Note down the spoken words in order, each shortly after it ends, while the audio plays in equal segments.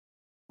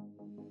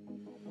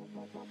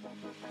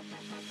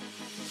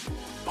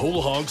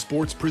Whole Hog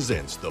Sports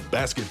presents the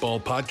basketball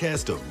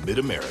podcast of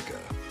Mid-America,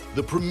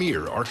 the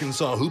premier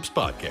Arkansas Hoops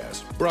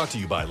podcast, brought to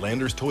you by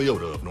Landers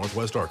Toyota of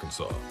Northwest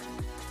Arkansas.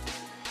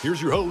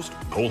 Here's your host,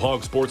 Whole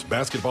Hog Sports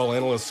basketball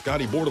analyst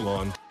Scottie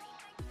Bordelon.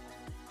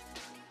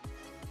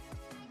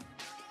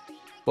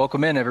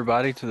 Welcome in,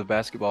 everybody, to the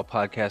basketball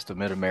podcast of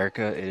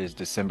Mid-America. It is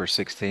December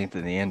 16th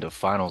and the end of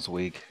finals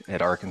week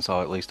at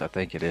Arkansas, at least I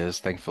think it is.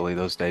 Thankfully,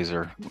 those days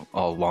are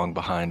all long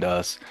behind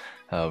us.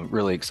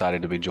 Really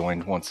excited to be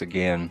joined once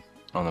again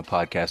on the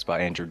podcast by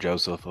Andrew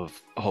Joseph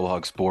of Whole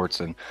Hog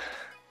Sports and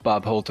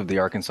Bob Holt of the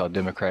Arkansas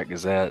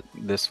Democrat-Gazette.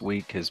 This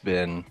week has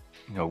been,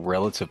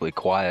 relatively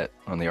quiet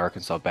on the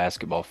Arkansas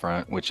basketball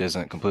front, which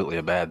isn't completely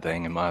a bad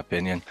thing, in my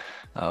opinion,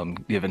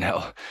 given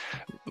how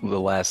the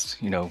last,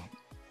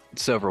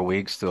 several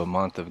weeks to a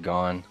month have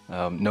gone.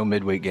 No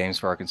midweek games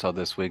for Arkansas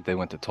this week. They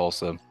went to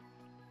Tulsa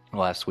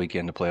last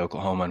weekend to play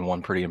Oklahoma and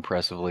won pretty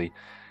impressively,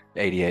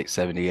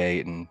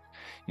 88-78, and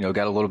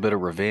got a little bit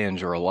of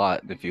revenge, or a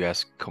lot, if you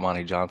ask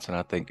Kamani Johnson.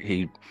 I think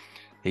he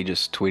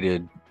just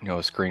tweeted a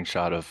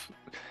screenshot of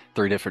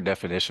 3 different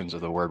definitions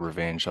of the word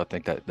revenge. So I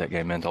think that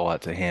game meant a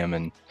lot to him.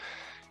 And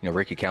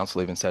Ricky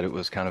Council even said it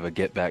was kind of a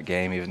get back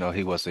game, even though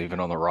he wasn't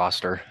even on the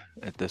roster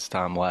at this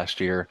time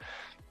last year.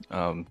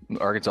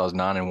 Arkansas is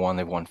 9-1.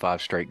 They've won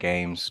 5 straight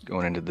games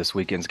going into this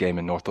weekend's game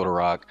in North Little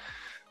Rock.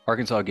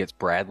 Arkansas gets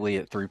Bradley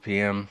at 3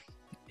 p.m.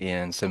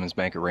 in Simmons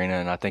Bank Arena,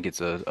 and I think it's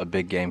a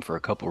big game for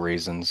a couple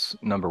reasons.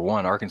 Number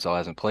one, Arkansas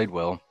hasn't played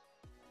well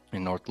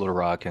in North Little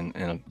Rock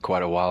in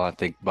quite a while. I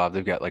think, Bob,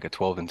 they've got like a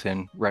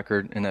 12-10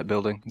 record in that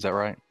building. Is that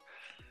right?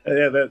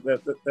 Yeah,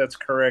 that's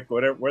correct.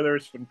 Whether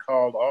it's been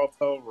called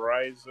Alto,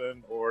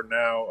 Verizon, or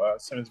now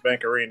Simmons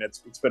Bank Arena,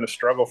 it's been a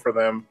struggle for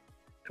them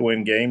to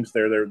win games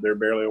there. They're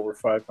barely over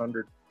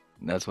 500.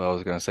 That's what I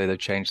was going to say. They've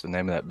changed the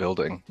name of that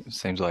building. It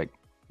seems like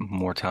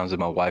more times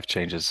than my wife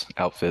changes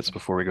outfits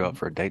before we go out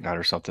for a date night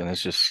or something.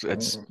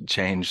 It's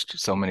changed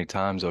so many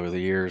times over the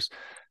years.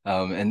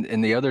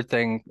 And the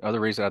other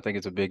reason I think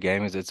it's a big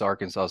game is it's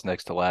Arkansas's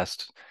next to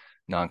last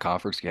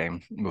non-conference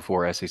game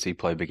before SEC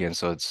play begins.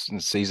 So the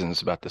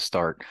season's about to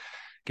start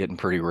getting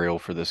pretty real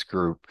for this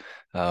group.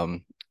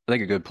 I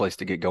think a good place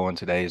to get going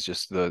today is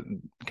just the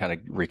kind of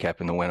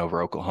recapping the win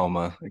over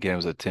Oklahoma. Again, it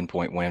was a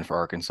 10-point win for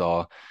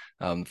Arkansas.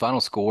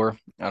 Final score,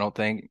 I don't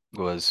think,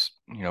 was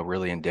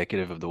really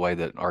indicative of the way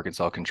that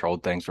Arkansas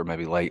controlled things for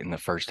maybe late in the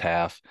first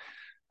half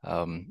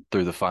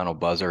through the final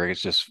buzzer.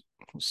 It's just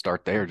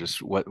start there.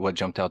 Just what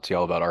jumped out to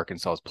y'all about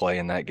Arkansas's play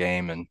in that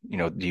game, and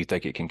do you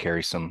think it can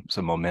carry some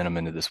momentum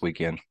into this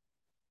weekend?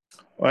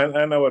 Well,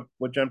 I know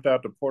what jumped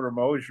out to Porter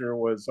Moser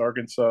was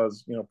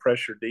Arkansas's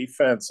pressure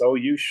defense.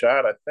 OU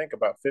shot, I think,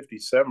 about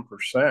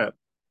 57%.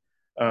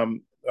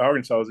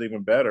 Arkansas was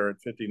even better at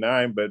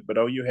 59, but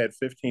OU had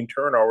 15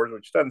 turnovers,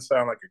 which doesn't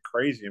sound like a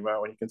crazy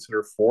amount when you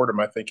consider Fordham,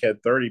 I think,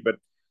 had 30. But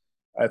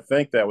I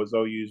think that was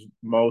OU's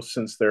most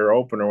since their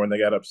opener when they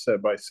got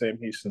upset by Sam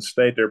Houston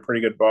State. They're a pretty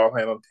good ball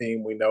handling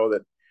team. We know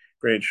that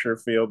Grant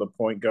Sherfield, the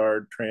point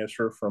guard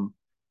transfer from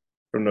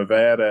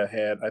Nevada,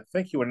 I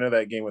think he went into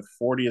that game with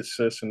 40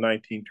 assists and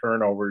 19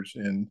 turnovers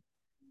in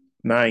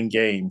 9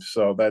 games.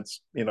 So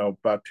that's,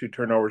 about 2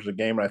 turnovers a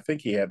game. And I think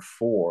he had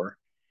 4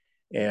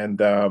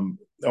 and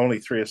only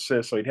 3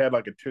 assists. So he'd had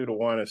like a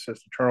 2-to-1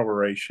 assist to turnover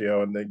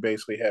ratio. And they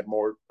basically had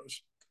more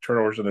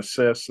turnovers than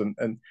assists. And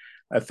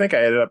I think I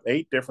added up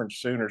 8 different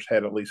Sooners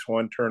had at least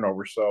 1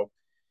 turnover. So,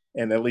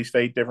 and at least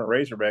 8 different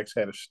Razorbacks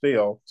had a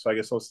steal. So I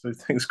guess those 2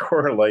 things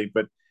correlate.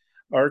 But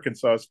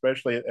Arkansas,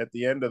 especially at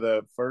the end of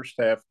the first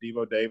half,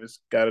 Devo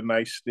Davis got a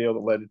nice steal that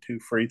led to 2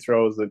 free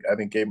throws that I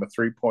think gave him a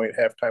 3-point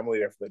halftime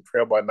lead after they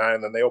trailed by 9.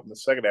 And then they opened the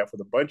second half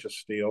with a bunch of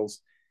steals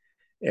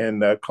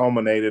and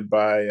culminated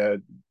by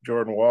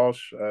Jordan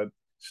Walsh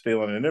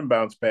stealing an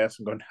inbounds pass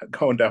and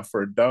going down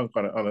for a dunk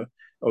on a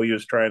OU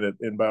was trying to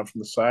inbound from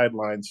the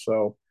sidelines.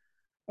 So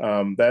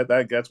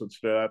that's what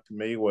stood out to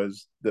me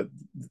was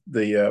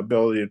the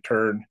ability to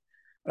turn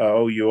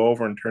OU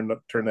over and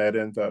turn that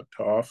into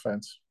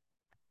offense.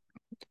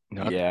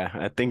 Yeah,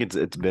 I think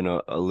it's been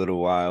a little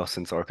while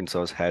since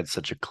Arkansas has had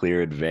such a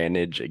clear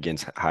advantage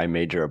against high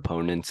major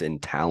opponents in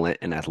talent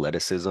and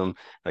athleticism.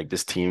 Like,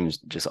 this team's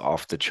just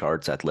off the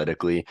charts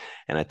athletically,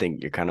 and I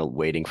think you're kind of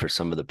waiting for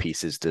some of the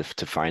pieces to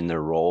find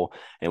their role.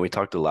 And we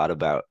talked a lot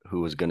about who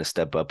was going to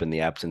step up in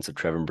the absence of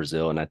Trevor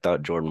Brazile, and I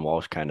thought Jordan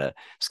Walsh kind of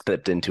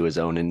stepped into his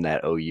own in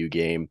that OU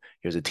game.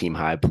 He was a team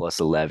high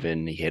plus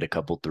 11. He hit a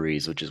couple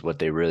threes, which is what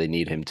they really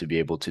need him to be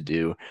able to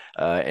do.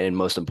 And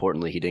most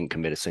importantly, he didn't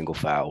commit a single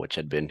foul, which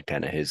had been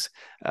kind of his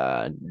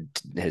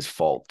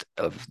fault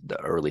of the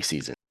early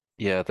season.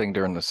 Yeah, I think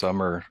during the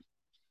summer,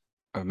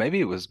 or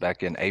maybe it was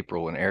back in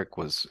April when Eric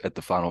was at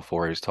the Final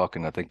Four, he was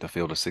talking, I think, the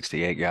field of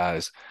 68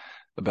 guys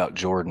about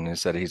Jordan and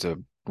said he's a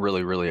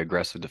really, really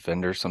aggressive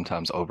defender,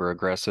 sometimes over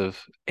aggressive.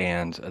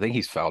 And I think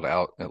he's fouled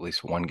out at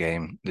least 1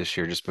 game this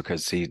year just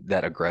because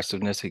that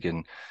aggressiveness, he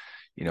can,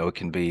 it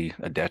can be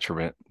a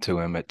detriment to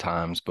him at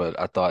times. But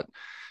I thought,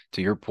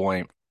 to your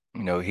point,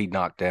 he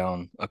knocked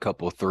down a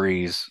couple of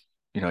threes.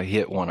 He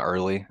hit one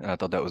early, and I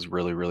thought that was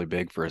really, really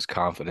big for his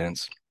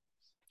confidence.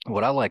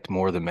 what I liked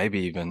more than maybe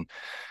even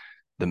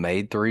the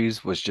made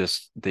threes was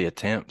just the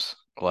attempts.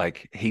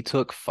 Like he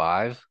took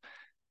 5,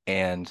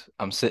 and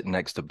I'm sitting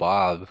next to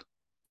Bob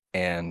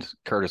and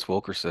Curtis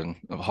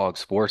Wilkerson of Hog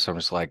Sports. I'm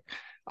just like,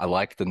 I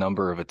like the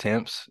number of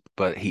attempts,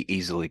 but he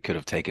easily could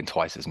have taken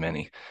twice as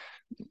many.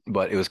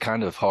 But it was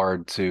kind of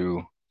hard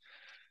to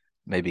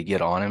maybe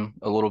get on him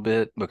a little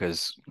bit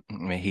because I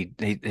mean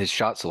his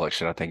shot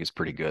selection I think is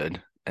pretty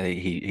good.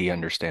 He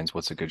understands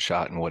what's a good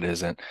shot and what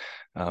isn't.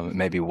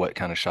 Maybe what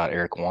kind of shot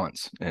Eric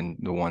wants and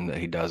the one that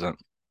he doesn't.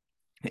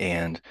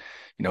 And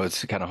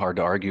it's kind of hard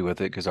to argue with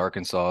it because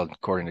Arkansas,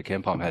 according to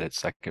KenPom, had its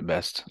second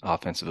best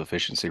offensive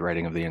efficiency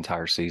rating of the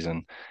entire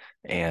season.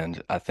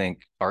 And I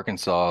think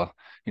Arkansas,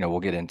 we'll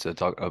get into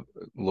talk a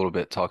little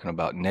bit talking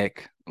about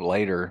Nick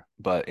later,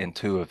 but in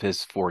 2 of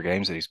his 4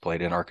 games that he's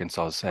played in,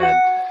 Arkansas has had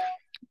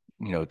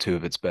 2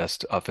 of its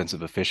best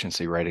offensive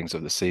efficiency ratings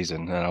of the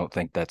season. And I don't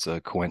think that's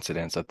a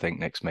coincidence. I think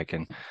Nick's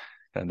making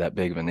that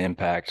big of an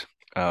impact.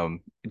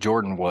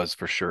 Jordan was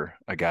for sure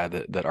a guy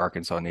that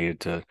Arkansas needed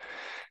to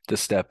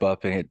step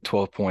up and hit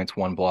 12 points,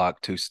 1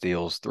 block, 2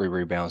 steals, 3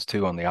 rebounds,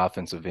 2 on the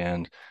offensive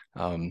end.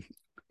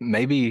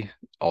 Maybe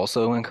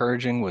also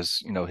encouraging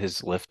was,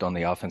 his lift on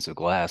the offensive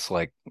glass.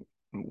 Like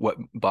what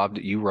Bob,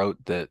 you wrote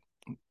that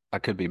I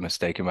could be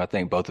mistaken, but I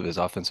think both of his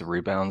offensive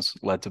rebounds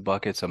led to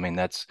buckets. I mean,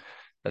 that's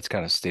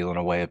kind of stealing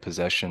away a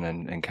possession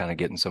and kind of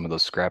getting some of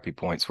those scrappy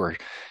points where,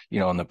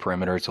 on the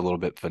perimeter, it's a little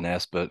bit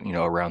finesse, but,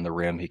 around the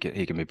rim, he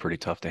can be pretty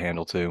tough to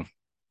handle too.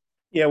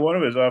 Yeah, one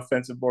of his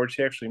offensive boards,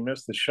 he actually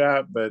missed the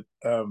shot, but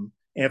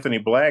Anthony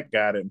Black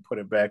got it and put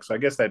it back. So I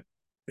guess that,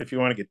 if you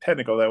want to get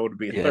technical, that would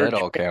be a Yeah, it third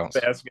all counts.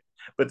 basket.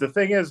 But the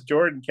thing is,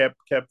 Jordan kept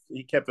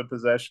the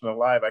possession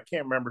alive. I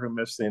can't remember who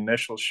missed the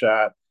initial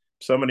shot.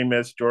 Somebody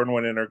missed. Jordan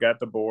went in or got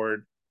the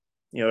board.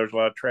 There's a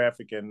lot of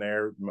traffic in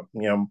there.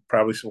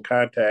 Probably some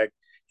contact.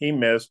 He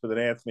missed, but then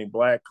Anthony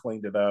Black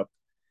cleaned it up.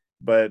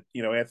 But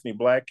Anthony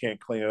Black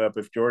can't clean it up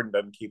if Jordan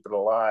doesn't keep it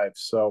alive.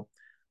 So,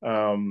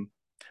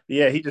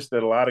 yeah, he just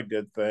did a lot of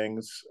good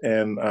things.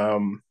 And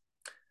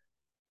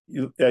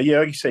yeah,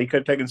 like you say, he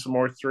could have taken some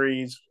more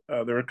threes.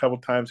 There were a couple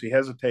of times he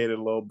hesitated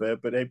a little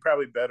bit, but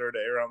probably better to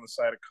err on the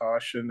side of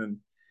caution. And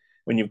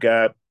when you've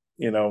got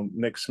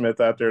Nick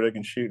Smith out there that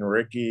can shoot, and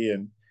Ricky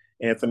and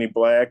Anthony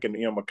Black, and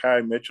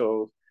Makai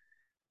Mitchell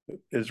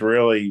is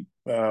really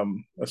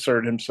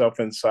asserted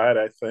himself inside,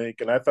 I think.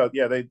 And I thought,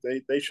 yeah,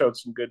 they showed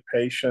some good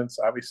patience.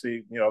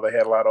 Obviously, they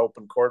had a lot of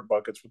open court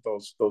buckets with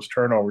those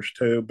turnovers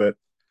too. But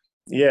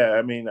yeah,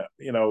 I mean,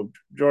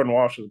 Jordan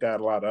Walsh has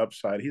got a lot of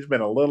upside. He's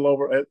been a little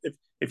over.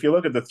 If you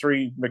look at the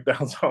 3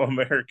 McDonald's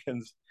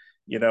All-Americans,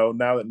 now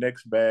that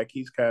Nick's back,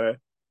 he's kind of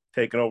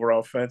taken over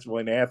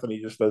offensively, and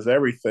Anthony just does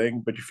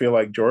everything. But you feel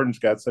like Jordan's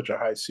got such a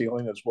high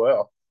ceiling as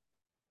well.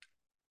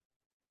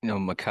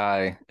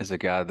 Makai is a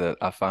guy that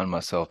I find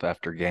myself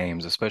after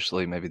games,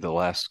 especially maybe the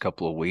last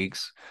couple of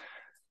weeks.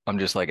 I'm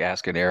just like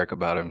asking Eric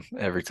about him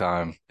every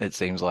time. It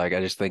seems like I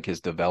just think his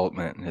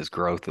development and his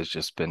growth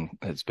it's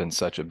been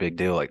such a big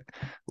deal. Like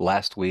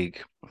last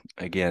week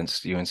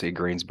against UNC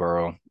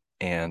Greensboro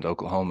and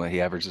Oklahoma, he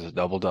averages a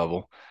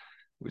double-double,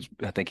 which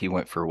I think he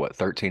went for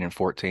 13 and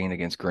 14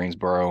 against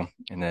Greensboro,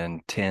 and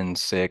then 10,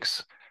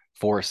 6,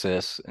 4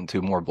 assists and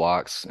 2 more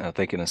blocks. And I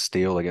think in a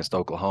steal against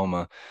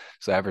Oklahoma.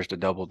 So averaged a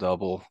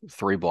double-double,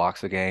 3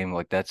 blocks a game.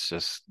 Like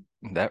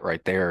that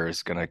right there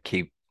is going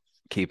to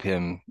keep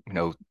him,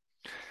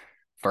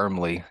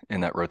 firmly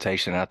in that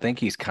rotation. And I think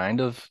he's I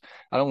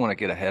don't want to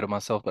get ahead of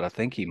myself, but I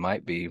think he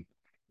might be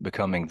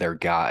becoming their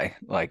guy.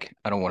 Like,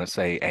 I don't want to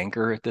say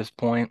anchor at this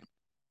point,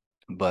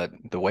 but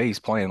the way he's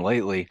playing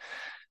lately,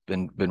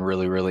 been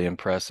really, really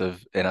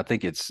impressive. And I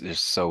think it's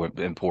just so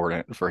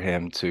important for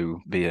him to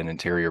be an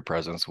interior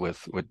presence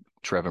with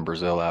Trevin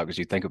Brazil out. Because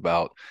you think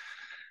about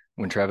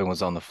when Trevin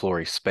was on the floor,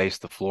 he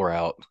spaced the floor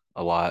out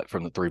a lot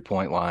from the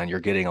 3-point line. You're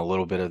getting a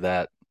little bit of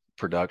that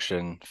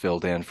production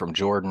filled in from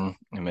Jordan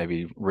and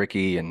maybe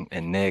Ricky and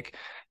Nick,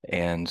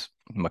 and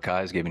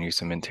Makai's giving you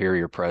some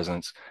interior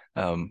presence.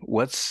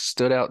 What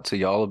stood out to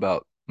y'all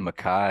about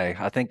Makai?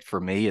 I think for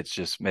me, it's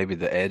just maybe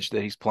the edge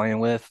that he's playing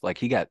with.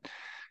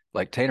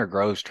 Like Tanner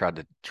Groves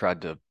tried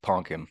to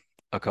punk him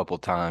a couple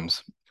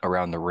times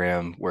around the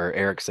rim, where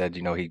Eric said,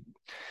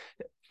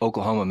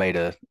 Oklahoma made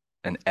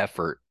an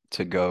effort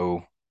to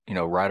go,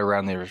 right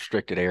around the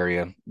restricted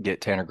area, get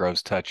Tanner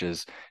Groves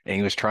touches, and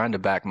he was trying to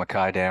back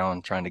Makai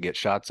down, trying to get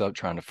shots up,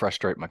 trying to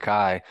frustrate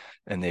Makai,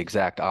 and the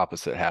exact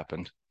opposite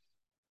happened.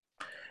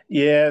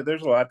 Yeah,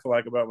 there's a lot to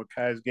like about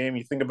Makai's game.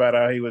 You think about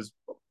how he was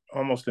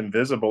almost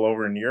invisible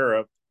over in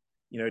Europe.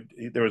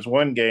 There was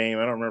one game,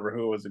 I don't remember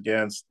who it was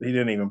against. He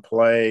didn't even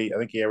play. I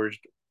think he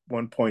averaged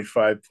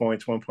 1.5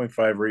 points,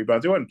 1.5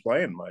 rebounds. He wasn't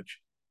playing much.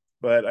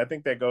 But I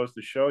think that goes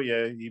to show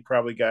you, he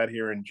probably got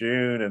here in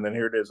June, and then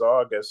here it is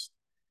August,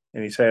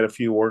 and he's had a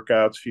few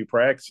workouts, a few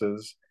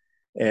practices,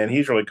 and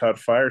he's really caught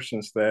fire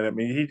since then. I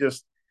mean,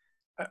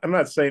 I'm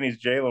not saying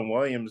he's Jalen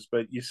Williams,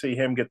 but you see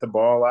him get the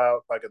ball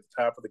out like at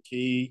the top of the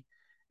key,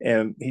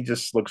 and he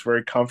just looks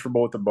very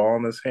comfortable with the ball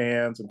in his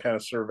hands and kind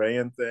of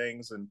surveying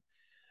things. And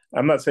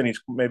I'm not saying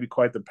he's maybe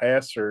quite the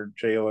passer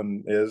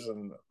Jalen is,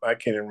 and I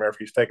can't even remember if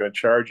he's taken a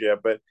charge yet,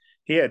 but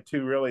he had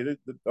two really the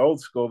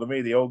old school to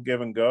me, the old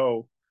give and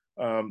go.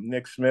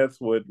 Nick Smith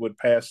would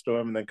pass to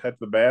him and then cut to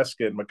the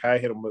basket. And Mackay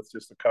hit him with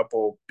just a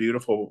couple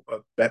beautiful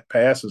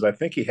passes. I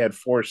think he had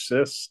 4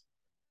 assists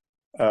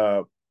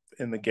uh,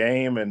 in the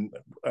game, and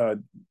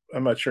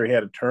I'm not sure he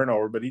had a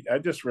turnover, but I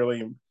just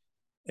really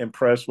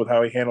impressed with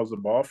how he handles the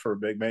ball for a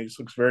big man. He just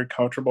looks very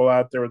comfortable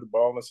out there with the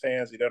ball in his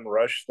hands. He doesn't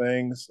rush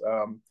things.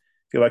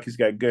 Feel like he's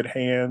got good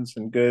hands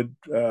and good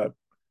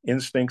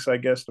instincts, I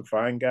guess, to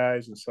find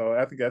guys. And so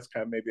I think that's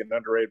kind of maybe an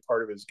underrated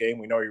part of his game.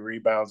 We know he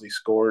rebounds, he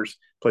scores,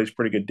 plays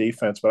pretty good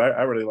defense, but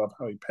I really love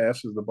how he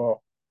passes the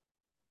ball.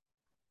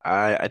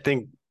 I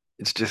think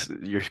it's just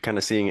you're kind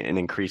of seeing an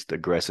increased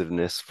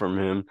aggressiveness from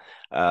him.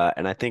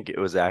 And I think it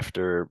was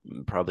after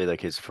probably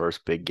like his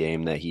first big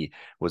game that he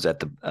was at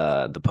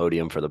the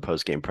podium for the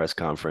post game press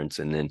conference,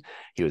 and then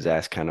he was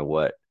asked kind of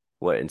what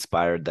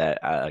inspired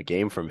that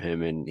game from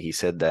him, and he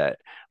said that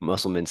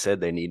Musselman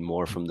said they need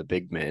more from the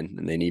big men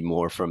and they need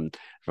more from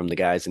the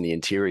guys in the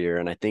interior.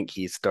 And I think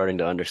he's starting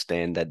to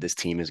understand that this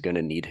team is going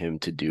to need him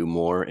to do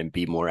more and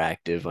be more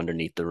active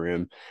underneath the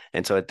rim.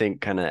 And so I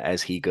think kind of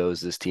as he goes,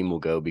 this team will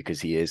go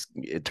because he is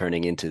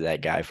turning into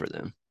that guy for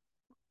them.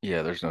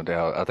 Yeah, there's no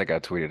doubt. I think I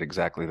tweeted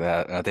exactly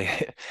that. I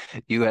think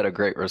you had a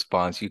great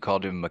response. You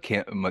called him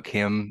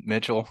McKim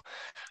Mitchell,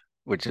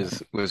 which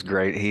was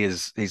great.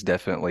 He's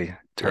definitely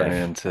turning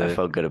I into.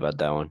 felt good about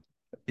that one.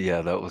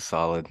 Yeah, that was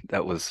solid.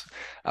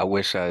 I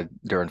wish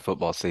during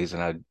football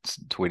season I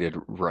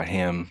tweeted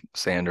Raheem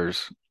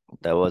Sanders.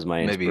 That was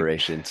my Maybe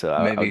inspiration, so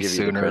I'll maybe give you the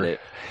sooner,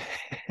 credit.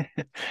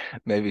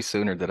 maybe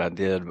sooner than I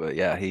did. But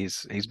yeah,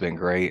 he's been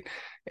great.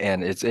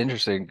 And it's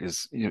interesting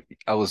because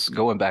I was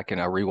going back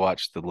and I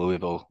rewatched the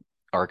Louisville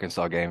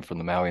Arkansas game from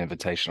the Maui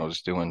Invitational,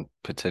 just doing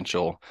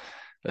potential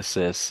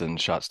assists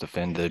and shots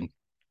defended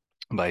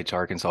by each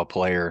Arkansas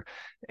player.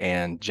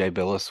 And Jay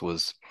Billis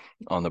was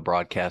on the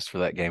broadcast for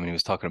that game, and he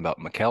was talking about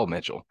Mikal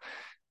Mitchell,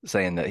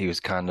 saying that he was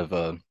kind of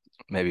a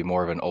maybe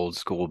more of an old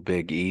school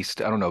Big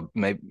East. I don't know,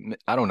 maybe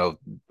I don't know if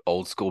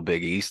old school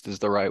Big East is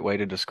the right way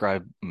to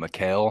describe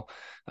Mikal.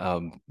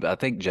 But I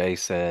think Jay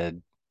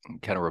said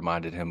kind of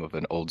reminded him of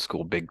an old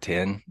school Big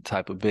Ten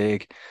type of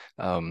big.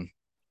 Um,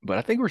 but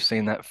I think we're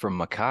seeing that from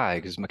Mackay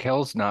because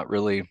Mikal's not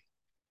really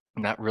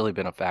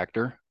been a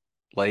factor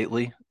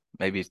lately.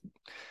 Maybe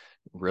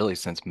really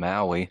since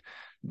Maui,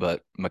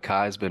 but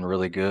Mackay's been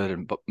really good.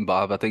 And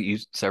Bob, I think you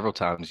several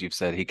times you've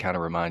said he kind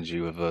of reminds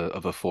you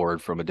of a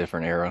forward from a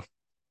different era.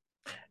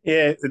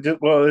 Yeah,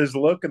 well, his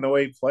look and the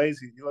way he plays,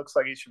 he looks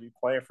like he should be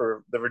playing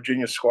for the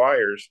Virginia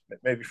Squires,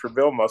 maybe for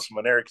Bill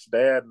Musselman, Eric's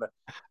dad. And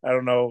I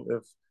don't know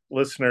if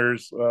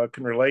listeners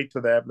can relate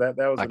to that, but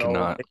that was I an old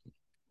cannot.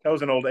 Yeah,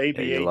 you ABA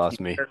team,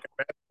 lost me. American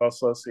Basketball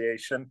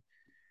Association.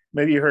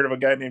 Maybe you heard of a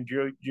guy named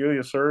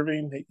Julius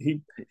Irving.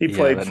 He Yeah,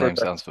 played that for name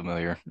sounds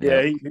familiar.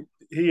 yeah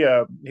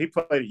Yeah. he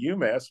played at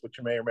UMass, which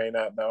you may or may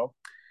not know.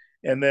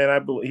 And then I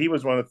believe he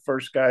was one of the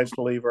first guys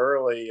to leave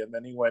early, and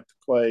then he went to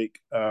play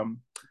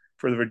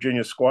for the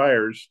Virginia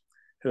Squires,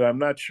 who I'm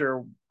not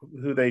sure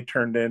who they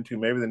turned into,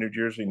 maybe the New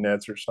Jersey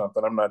Nets or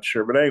something. I'm not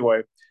sure, but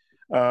anyway,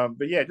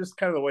 but yeah, just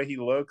kind of the way he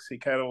looks. He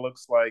kind of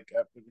looks like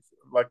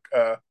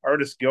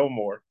Artis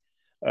Gilmore,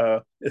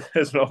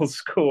 as an old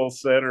school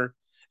center.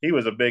 He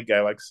was a big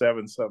guy, like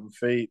 7 something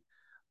feet,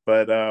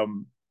 but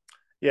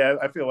yeah,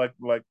 I feel like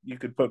you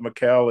could put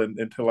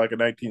into like a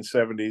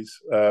 1970s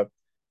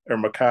or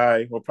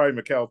Mackay, well,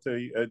 probably McCall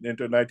too,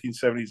 into a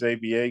 1970s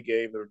ABA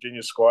game, the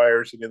Virginia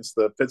Squires against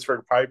the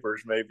Pittsburgh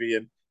Pipers, maybe,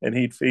 and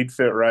he'd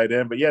fit right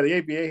in. But yeah, the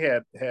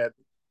ABA had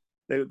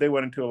they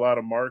went into a lot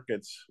of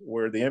markets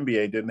where the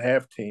NBA didn't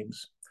have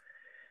teams,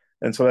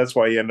 and so that's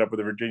why you end up with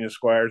the Virginia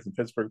Squires, the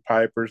Pittsburgh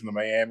Pipers, and the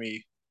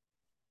Miami.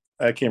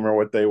 I can't remember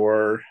what they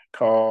were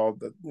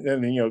called,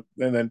 and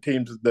then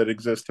teams that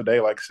exist today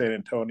like San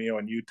Antonio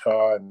and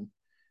Utah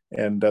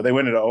and they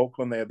went into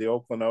Oakland. They had the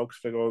Oakland Oaks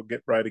to go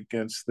get right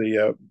against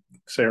the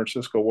San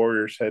Francisco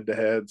Warriors head to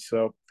head.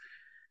 So,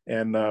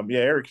 and yeah,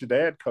 Eric's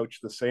dad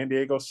coached the San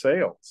Diego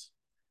Sails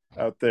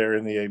out there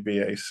in the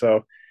ABA.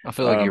 So, I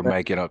feel like you're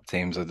making up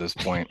teams at this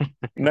point.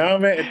 no,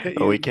 man,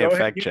 Oh, we go can't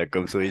ahead. fact check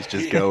him, so he's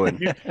just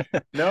going.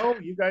 No,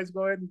 you guys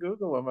go ahead and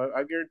Google them.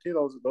 I guarantee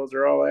those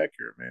are all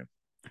accurate, man.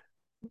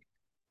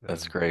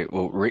 That's great.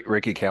 Well,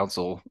 Ricky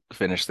Council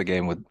finished the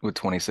game with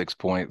 26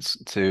 points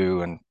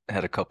too, and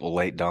had a couple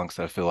late dunks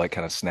that I feel like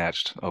kind of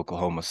snatched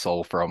Oklahoma's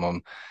soul from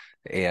them.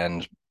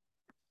 And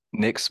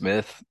Nick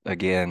Smith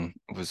again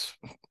was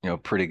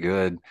pretty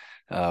good.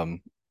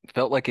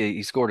 Felt like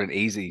he scored an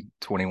easy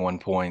 21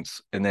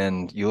 points. And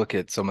then you look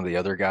at some of the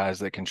other guys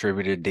that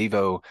contributed.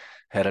 Devo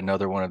had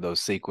another one of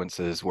those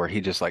sequences where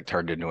he just like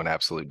turned into an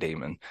absolute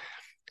demon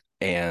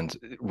and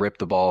ripped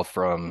the ball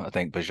from, I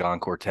think, Bajan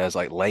Cortez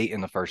like late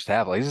in the first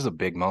half. Like this is a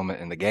big moment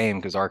in the game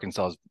because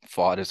Arkansas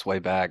fought its way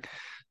back.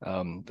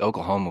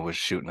 Oklahoma was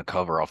shooting the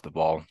cover off the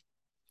ball.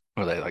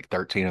 Were they like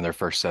 13 of their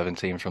first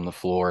 17 from the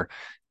floor?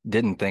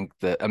 Didn't think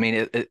that. I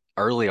mean, it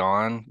early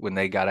on when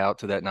they got out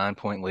to that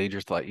 9-point lead,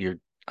 you're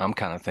I'm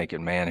kind of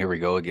thinking, man, here we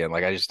go again.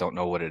 Like, I just don't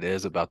know what it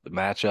is about the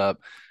matchup.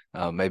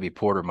 Maybe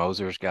Porter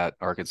Moser's got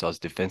Arkansas's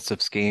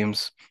defensive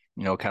schemes,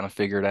 kind of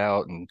figured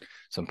out, and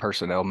some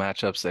personnel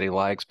matchups that he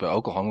likes. But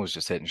Oklahoma was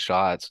just hitting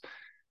shots.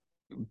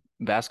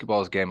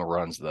 Basketball is a game of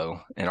runs,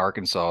 though, and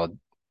Arkansas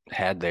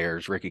had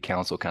theirs. Ricky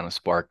Council kind of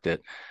sparked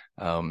it.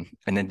 And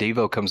then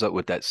Devo comes up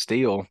with that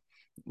steal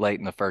late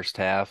in the first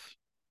half,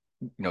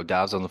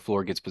 dives on the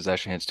floor, gets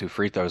possession, hits 2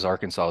 free throws.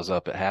 Arkansas is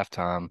up at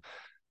halftime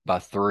by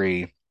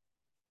 3.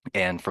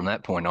 And from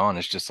that point on,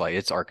 it's just like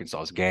it's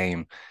Arkansas's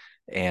game.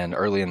 And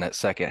early in that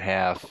second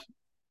half,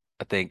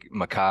 I think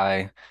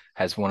Makai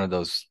has one of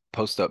those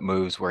post-up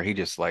moves where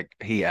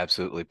he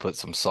absolutely put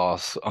some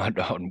sauce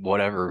on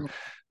whatever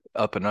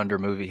up and under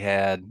move he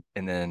had.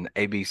 And then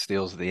AB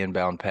steals the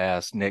inbound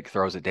pass. Nick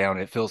throws it down.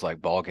 It feels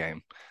like ball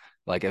game.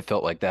 Like it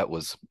felt like that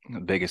was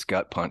the biggest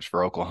gut punch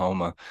for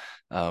Oklahoma.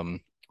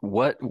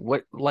 What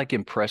like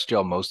impressed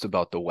y'all most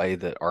about the way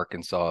that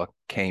Arkansas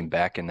came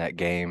back in that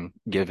game,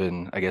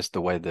 given I guess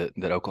the way that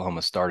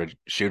Oklahoma started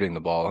shooting the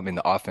ball? I mean,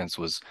 the offense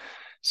was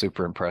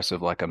super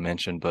impressive, like I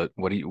mentioned, but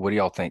what do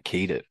y'all think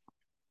keyed it?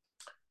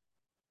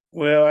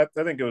 Well, I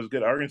think it was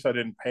good. Arkansas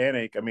didn't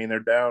panic. I mean, they're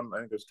down. I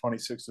think it was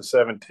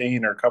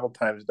 26-17, or a couple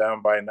times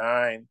down by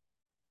 9,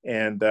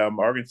 and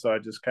Arkansas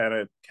just kind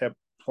of kept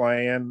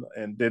playing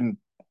and didn't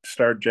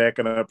start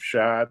jacking up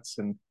shots.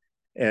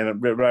 But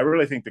I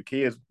really think the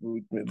key is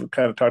we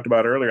kind of talked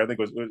about earlier. I think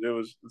it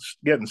was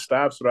getting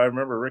stops. But I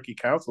remember Ricky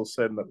Council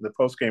said in the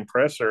post game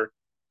presser,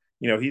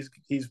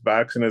 he's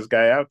boxing his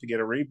guy out to get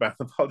a rebound.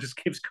 The ball just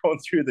keeps going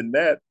through the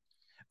net,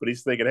 but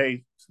he's thinking,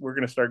 hey, we're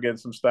going to start getting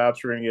some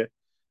stops. We're going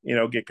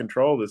to get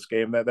control of this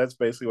game. That's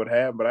basically what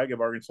happened. But I give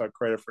Arkansas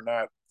credit for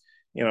not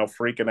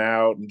freaking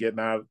out and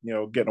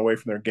getting away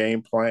from their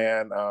game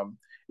plan.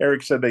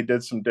 Eric said they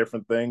did some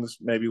different things,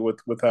 maybe with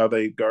how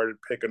they guarded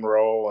pick and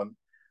roll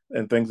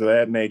and things of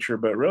that nature.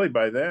 But really,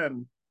 by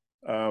then,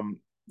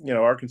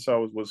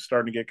 Arkansas was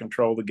starting to get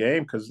control of the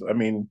game because, I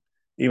mean,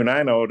 even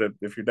I know that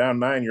if you're down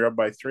 9, you're up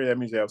by 3. That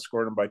means they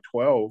outscored them by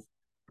 12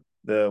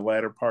 the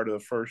latter part of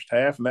the first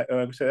half. And like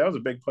I said, that was a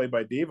big play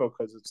by Devo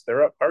because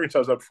they're up.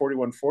 Arkansas's up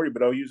 41-40,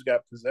 but OU's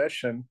got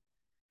possession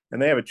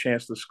and they have a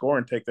chance to score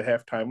and take the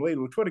halftime lead,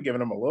 which would have given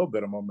them a little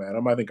bit of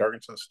momentum. I think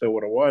Arkansas still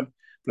would have won,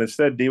 but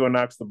instead Devo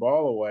knocks the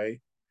ball away.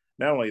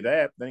 Not only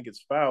that, then he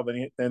gets fouled,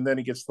 then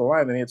he gets to the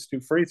line, then he hits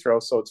 2 free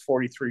throws, so it's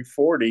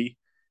 43-40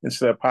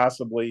 instead of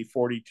possibly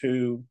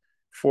 42-41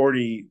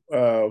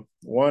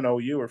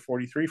 OU or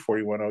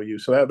 43-41 OU.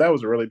 So that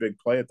was a really big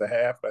play at the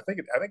half. I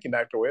think he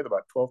knocked away with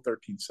about 12,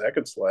 13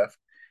 seconds left.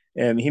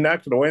 And he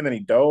knocked it away and then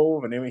he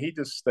dove. And I mean, he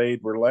just stayed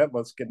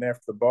relentless getting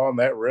after the ball. And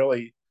that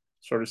really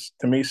sort of,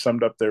 to me,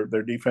 summed up their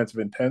defensive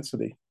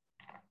intensity.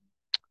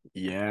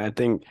 Yeah, I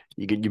think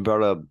you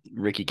brought up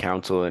Ricky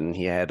Council, and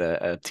he had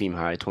a team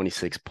high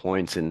 26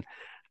 points, and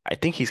I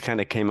think he's kind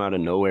of came out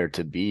of nowhere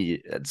to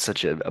be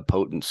such a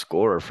potent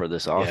scorer for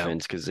this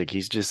offense because like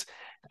he's just,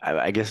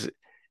 I guess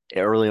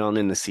early on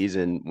in the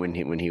season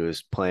when he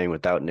was playing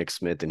without Nick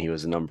Smith and he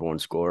was the number 1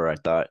 scorer, I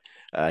thought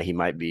he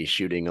might be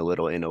shooting a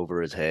little in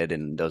over his head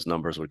and those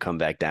numbers would come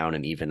back down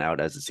and even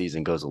out as the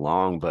season goes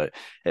along. But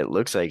it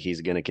looks like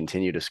he's going to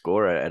continue to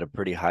score at a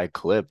pretty high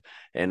clip.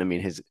 And I mean,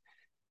 his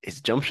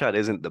jump shot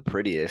isn't the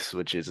prettiest,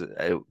 which is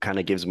it kind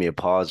of gives me a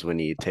pause when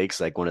he takes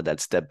like one of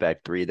that step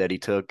back 3 that he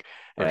took.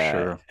 For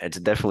sure. It's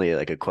definitely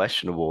like a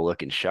questionable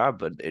looking shot,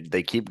 but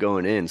they keep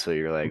going in. So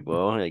you're like,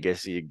 well, I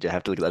guess you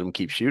have to let him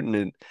keep shooting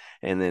it.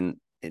 And then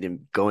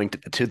going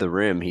to the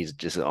rim, he's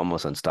just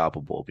almost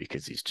unstoppable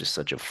because he's just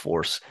such a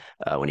force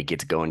when he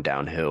gets going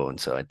downhill. And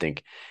so I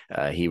think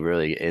he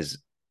really is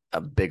a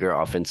bigger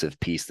offensive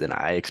piece than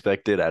I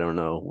expected. I don't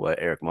know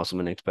what Eric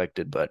Musselman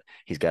expected, but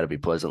he's got to be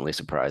pleasantly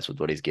surprised with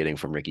what he's getting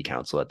from Ricky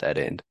Council at that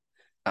end.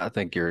 I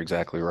think you're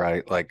exactly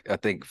right. Like, I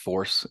think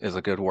force is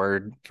a good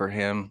word for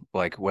him,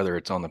 like whether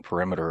it's on the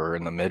perimeter or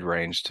in the mid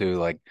range too.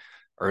 Like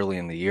early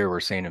in the year,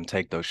 we're seeing him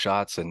take those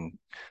shots. And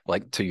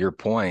like, to your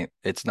point,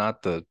 it's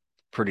not the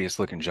prettiest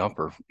looking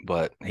jumper,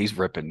 but he's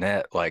ripping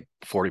net like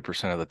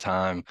 40% of the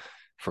time.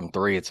 From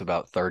 3, it's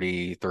about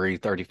 33,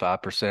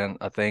 35%,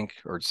 I think,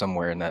 or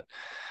somewhere in that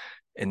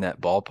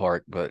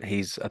ballpark. But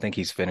I think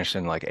he's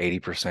finishing like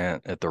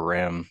 80% at the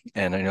rim.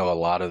 And I know a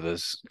lot of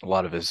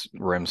his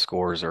rim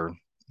scores are,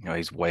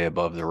 he's way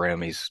above the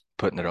rim. He's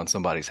putting it on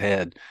somebody's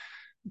head.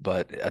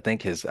 But I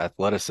think his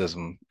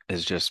athleticism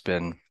has just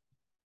been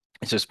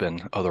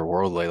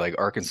otherworldly. Like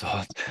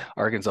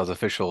Arkansas's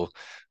official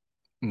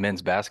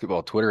men's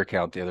basketball Twitter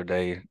account the other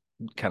day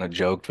kind of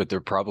joked, but they're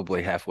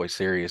probably halfway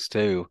serious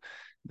too,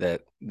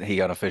 that he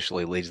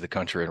unofficially leads the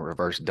country in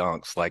reverse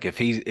dunks. Like if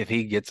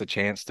he gets a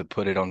chance to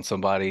put it on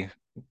somebody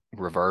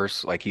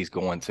reverse, like he's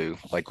going to.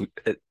 Like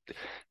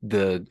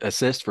the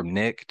assist from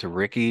Nick to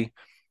Ricky,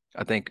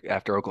 I think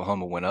after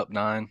Oklahoma went up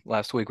 9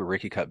 last week, where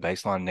Ricky cut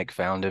baseline, Nick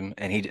found him,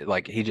 and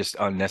he just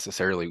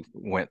unnecessarily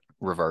went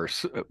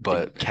reverse,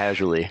 but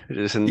casually,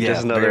 just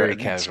another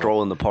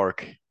stroll in the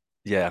park.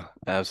 Yeah,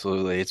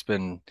 absolutely. I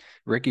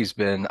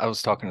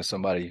was talking to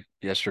somebody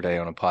yesterday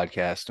on a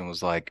podcast and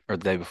was like, or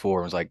the day before,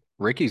 and was like,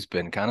 Ricky's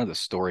been kind of the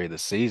story of the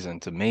season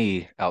to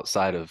me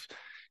outside of,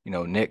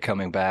 Nick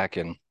coming back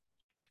and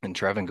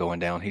Trevin going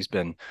down. He's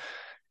been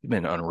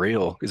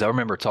unreal because I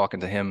remember talking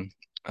to him.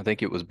 I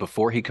think it was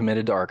before he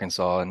committed to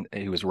Arkansas and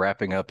he was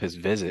wrapping up his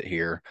visit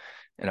here.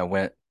 And I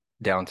went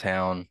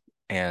downtown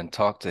and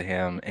talked to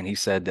him, and he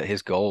said that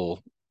his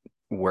goal,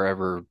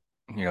 wherever,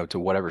 to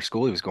whatever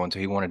school he was going to,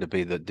 he wanted to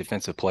be the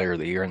defensive player of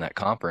the year in that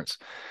conference.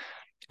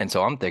 And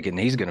so I'm thinking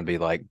he's going to be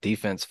like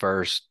defense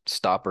first,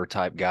 stopper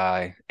type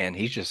guy. And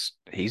he's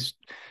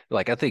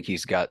like, I think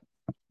he's got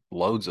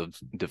loads of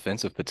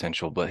defensive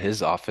potential, but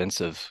his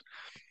offensive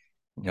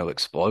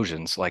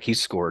explosions. Like he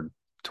scored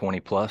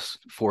 20 plus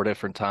 4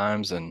 different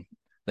times, and I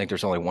think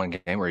there's only one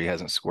game where he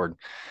hasn't scored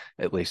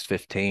at least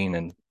 15.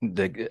 And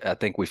I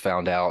think we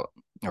found out,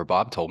 or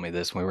Bob told me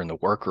this when we were in the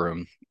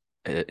workroom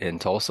in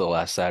Tulsa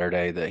last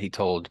Saturday, that he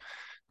told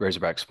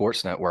Razorback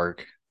Sports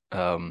Network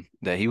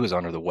that he was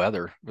under the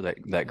weather for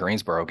that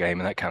Greensboro game,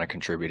 and that kind of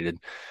contributed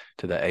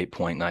to the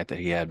 8-point night that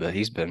he had. But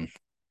he's been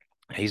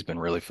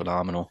really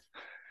phenomenal.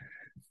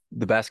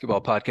 The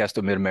Basketball Podcast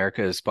of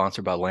Mid-America is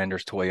sponsored by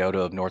Landers Toyota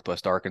of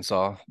Northwest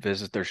Arkansas.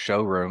 Visit their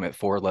showroom at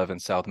 411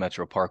 South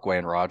Metro Parkway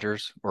in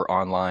Rogers or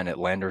online at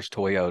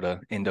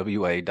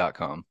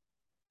landerstoyotanwa.com.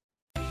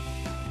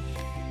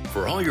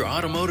 For all your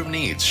automotive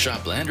needs,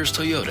 shop Landers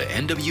Toyota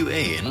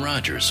NWA in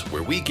Rogers,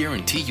 where we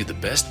guarantee you the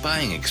best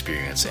buying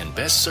experience and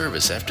best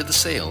service after the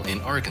sale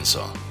in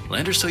Arkansas.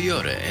 Landers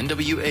Toyota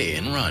NWA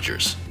in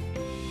Rogers.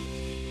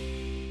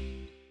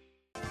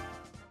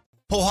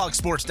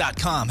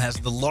 WholeHogSports.com has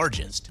the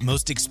largest,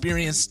 most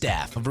experienced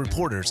staff of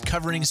reporters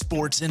covering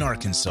sports in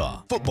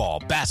Arkansas. Football,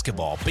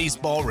 basketball,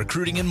 baseball,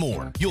 recruiting, and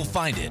more. You'll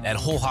find it at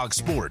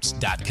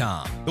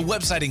WholeHogSports.com. The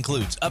website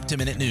includes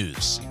up-to-minute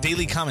news,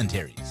 daily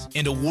commentaries,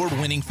 and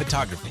award-winning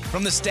photography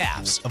from the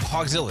staffs of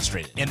Hogs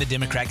Illustrated and the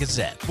Democrat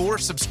Gazette. For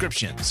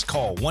subscriptions,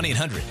 call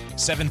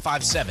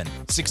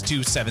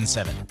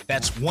 1-800-757-6277.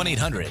 That's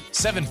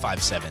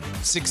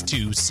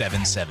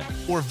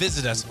 1-800-757-6277. Or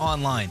visit us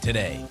online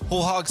today.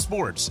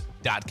 WholeHogSports.com.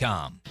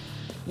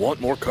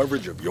 Want more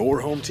coverage of your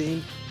home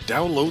team?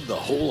 Download the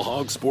Whole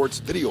Hog Sports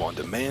Video on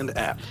Demand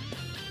app.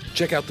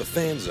 Check out the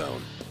Fan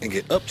Zone and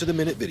get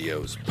up-to-the-minute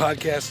videos,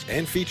 podcasts,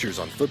 and features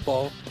on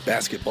football,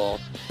 basketball,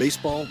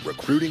 baseball,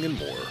 recruiting, and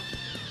more.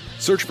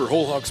 Search for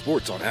Whole Hog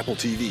Sports on Apple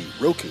TV,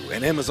 Roku,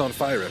 and Amazon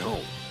Fire at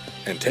home.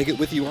 And take it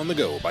with you on the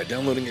go by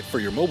downloading it for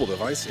your mobile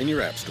device in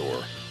your app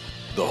store.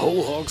 The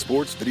Whole Hog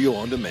Sports Video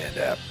on Demand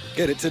app.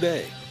 Get it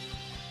today.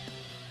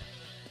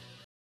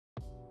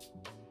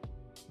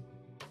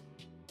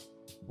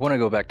 I want to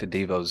go back to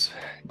Devo's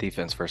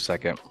defense for a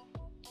second.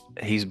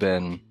 He's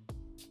been,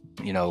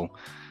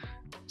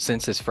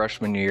 since his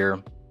freshman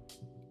year,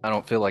 I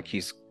don't feel like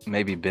he's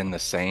maybe been the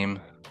same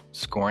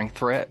scoring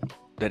threat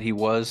that he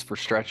was for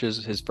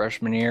stretches his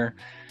freshman year,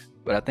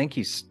 but I think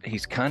he's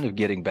kind of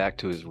getting back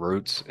to his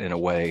roots in a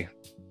way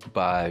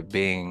by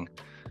being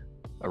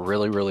a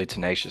really, really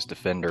tenacious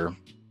defender.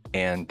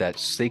 And that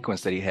sequence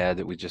that he had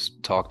that we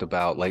just talked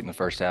about late in the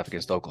first half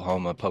against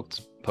Oklahoma,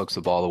 pokes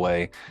the ball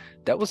away.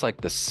 That was like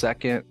the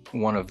second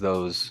one of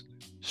those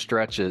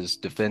stretches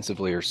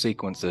defensively or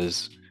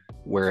sequences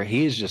where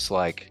he's just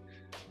like,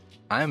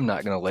 I'm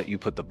not going to let you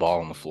put the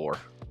ball on the floor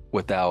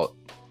without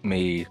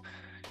me.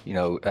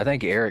 I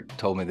think Eric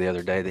told me the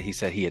other day that he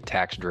said he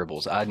attacks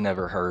dribbles. I'd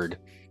never heard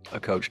a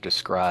coach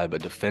describe a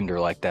defender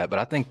like that, but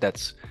I think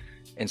that's,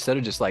 instead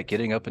of just like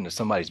getting up into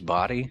somebody's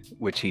body,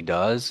 which he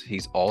does,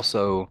 he's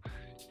also,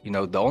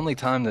 the only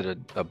time that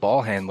a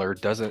ball handler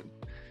doesn't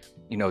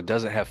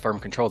have firm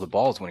control of the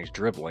ball is when he's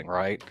dribbling,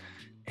 right?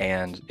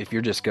 And if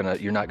you're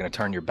not gonna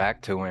turn your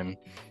back to him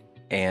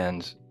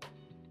and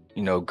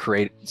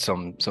create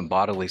some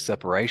bodily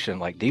separation,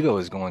 like Devo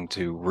is going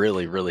to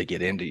really, really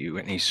get into you,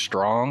 and he's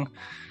strong.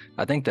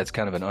 I think that's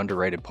kind of an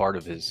underrated part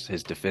of his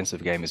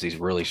defensive game, is he's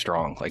really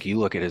strong. Like you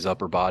look at his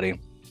upper body,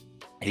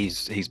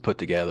 he's put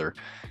together.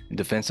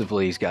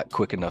 Defensively, he's got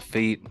quick enough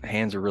feet,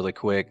 hands are really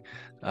quick.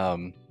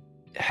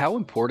 How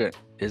important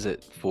is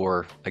it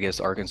for, I guess,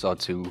 Arkansas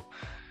to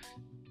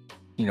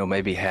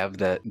maybe have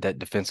that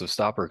defensive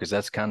stopper? Because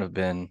that's kind of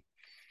been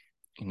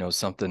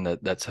something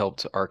that's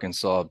helped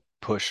Arkansas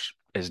push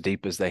as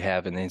deep as they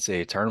have in the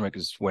NCAA tournament.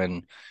 Because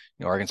when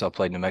Arkansas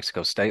played New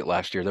Mexico State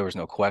last year, there was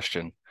no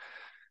question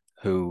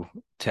who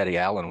Teddy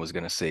Allen was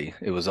going to see.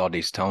 It was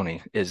Audice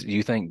Toney. Do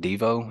you think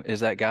Devo is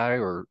that guy,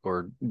 or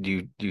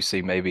do you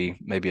see maybe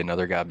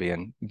another guy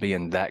being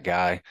that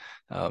guy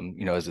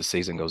as the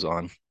season goes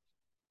on?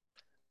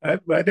 I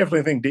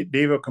definitely think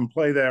Devo can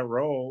play that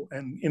role,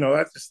 and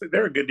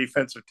they're a good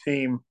defensive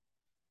team.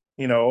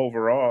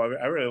 Overall,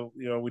 I really,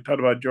 we talked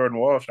about Jordan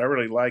Walsh. I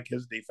really like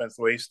his defense,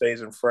 the way he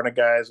stays in front of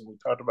guys, and we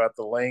talked about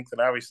the length, and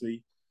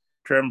obviously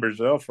Trevin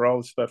Brazil for all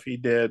the stuff he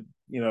did,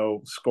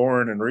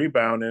 scoring and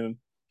rebounding.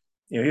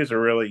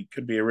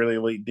 Could be a really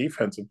elite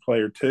defensive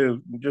player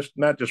too.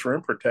 Not just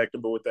rim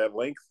protected, but with that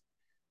length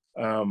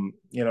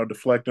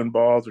deflecting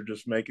balls or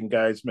just making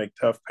guys make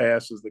tough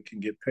passes that can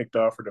get picked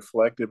off or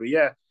deflected. But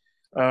yeah,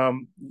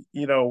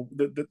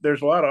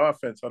 there's a lot of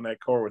offense on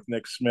that core with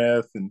Nick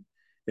Smith, and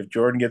if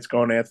Jordan gets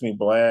going, Anthony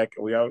Black,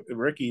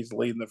 Ricky's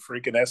leading the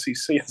freaking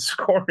SEC in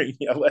scoring.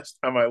 Last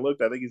time I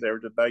looked, I think he's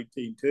averaging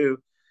 19 too,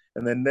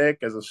 and then Nick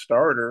as a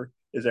starter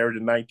is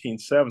averaging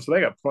 19.7. So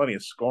they got plenty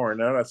of scoring.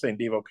 Now, I'm not saying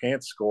Devo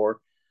can't score,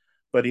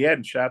 but he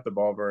hadn't shot the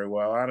ball very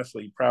well.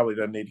 Honestly, he probably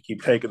doesn't need to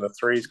keep taking the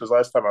threes because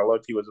last time I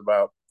looked, he was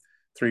about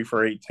 3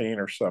 for 18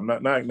 or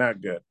something.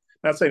 Not good.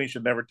 Not saying he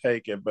should never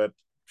take it, but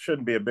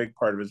shouldn't be a big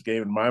part of his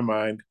game in my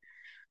mind.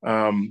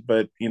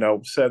 But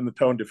setting the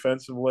tone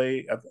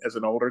defensively as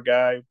an older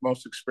guy,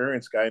 most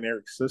experienced guy in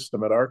Eric's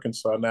system at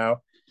Arkansas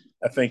now,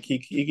 I think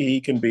he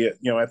can be.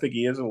 I think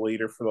he is a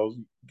leader for those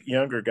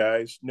younger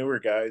guys, newer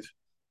guys,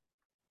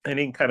 and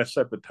he can kind of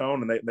set the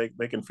tone, and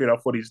they can feed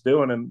off what he's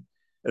doing. And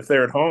if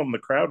they're at home, the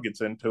crowd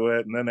gets into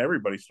it, and then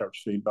everybody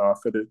starts feeding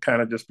off it. It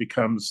kind of just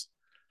becomes,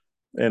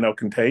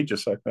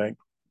 contagious, I think.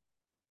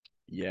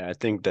 Yeah, I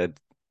think that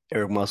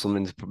Eric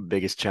Musselman's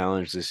biggest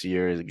challenge this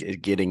year is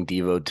getting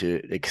Devo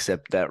to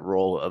accept that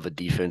role of a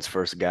defense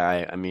first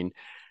guy. I mean,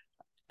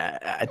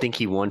 I think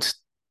he wants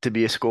to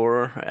be a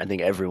scorer. I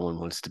think everyone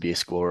wants to be a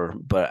scorer,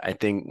 but I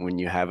think when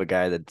you have a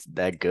guy that's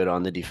that good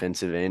on the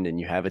defensive end and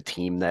you have a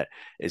team that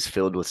is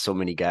filled with so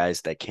many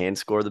guys that can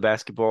score the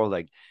basketball,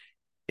 like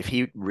if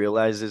he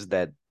realizes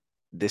that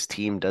this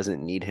team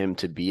doesn't need him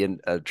to be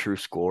a true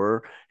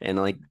scorer. And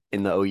like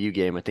in the OU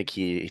game, I think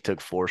he took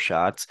 4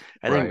 shots.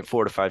 I think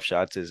 4 to 5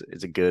 shots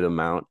is a good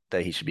amount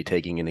that he should be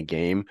taking in a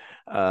game.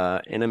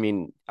 And I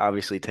mean,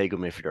 obviously take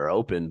them if you're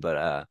open, but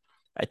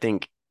I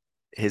think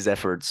his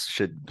efforts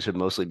should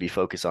mostly be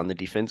focused on the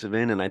defensive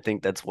end. And I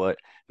think that's what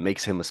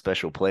makes him a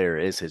special player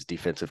is his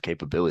defensive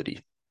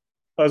capability.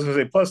 I was going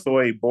to say, plus the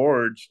way he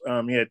boards,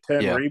 he had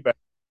 10 rebounds.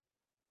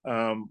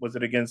 Was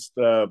it against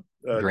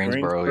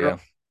Greensboro? Yeah.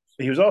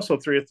 He was also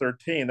 3 of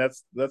 13.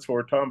 That's what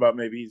we're talking about.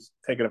 Maybe he's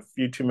taking a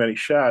few too many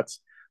shots,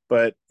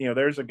 but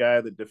there's a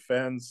guy that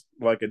defends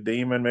like a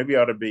demon. Maybe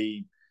ought to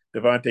be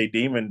Devontae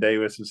Demon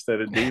Davis instead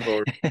of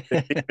Devo.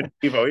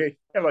 Devo,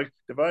 yeah, like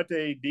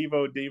Devontae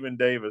Devo Demon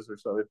Davis or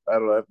something. I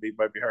don't know. It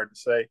might be hard to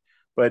say,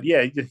 but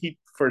yeah, he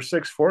for a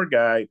 6'4"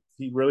 guy,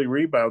 he really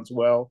rebounds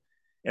well.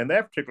 And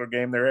that particular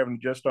game, they're having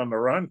just on the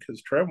run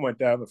because Trev went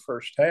down the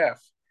first half,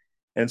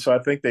 and so I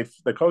think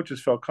the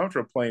coaches felt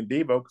comfortable playing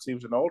Devo because he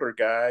was an older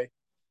guy.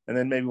 And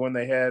then maybe when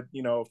they had,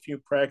 a few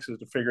practices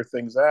to figure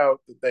things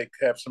out, that they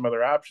have some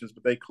other options,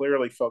 but they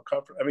clearly felt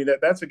comfortable. I mean,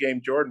 that's a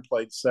game Jordan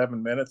played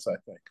 7 minutes, I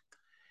think.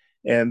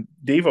 And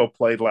Devo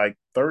played like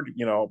 30,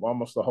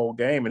 almost the whole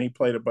game. And he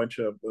played a bunch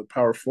of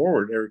power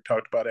forward Eric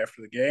talked about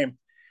after the game.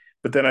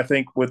 But then I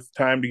think with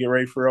time to get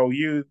ready for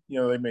OU,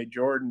 they made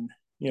Jordan,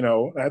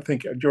 I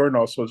think Jordan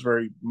also was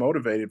very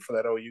motivated for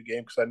that OU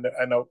game because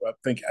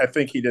I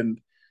think he didn't,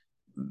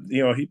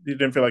 he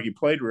didn't feel like he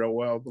played real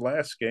well the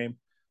last game.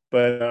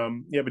 But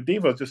but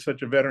Devo's just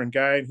such a veteran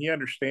guy, and he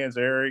understands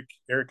Eric.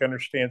 Eric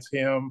understands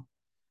him.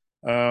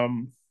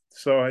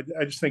 So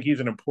I just think he's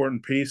an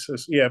important piece.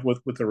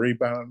 With the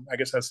rebound. I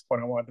guess that's the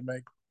point I wanted to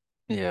make.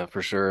 Yeah,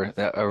 for sure.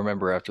 I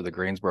remember after the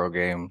Greensboro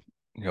game,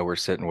 we're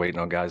sitting waiting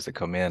on guys to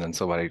come in, and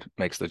somebody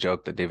makes the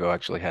joke that Devo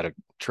actually had a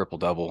triple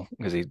double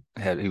because he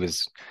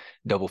was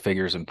double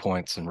figures in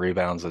points and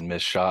rebounds and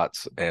missed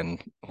shots,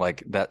 and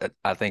like that.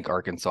 I think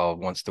Arkansas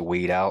wants to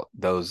weed out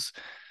those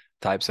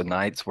types of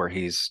nights where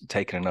he's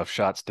taken enough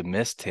shots to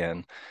miss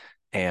 10,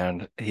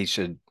 and he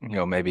should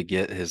maybe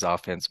get his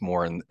offense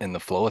more in the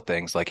flow of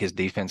things. Like his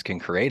defense can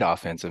create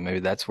offense, and maybe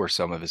that's where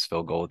some of his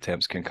field goal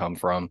attempts can come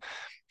from.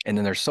 And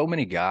then there's so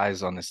many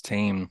guys on this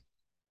team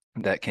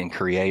that can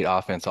create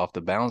offense off the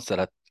bounce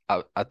that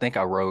I think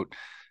I wrote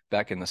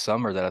back in the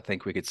summer that I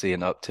think we could see an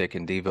uptick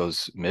in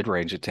Devo's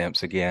mid-range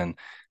attempts again,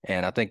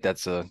 and I think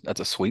that's a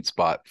sweet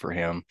spot for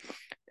him.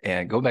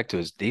 And go back to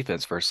his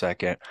defense for a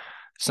second.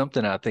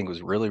 Something I think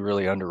was really,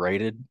 really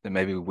underrated that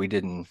maybe we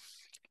didn't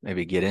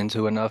get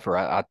into enough, or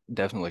I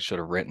definitely should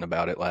have written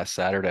about it last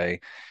Saturday,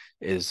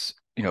 is,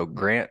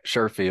 Grant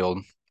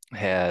Sherfield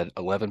had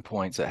 11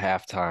 points at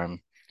halftime,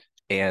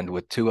 and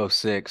with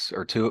 2:06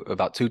 or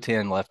about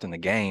 2:10 left in the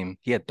game,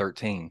 he had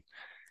 13,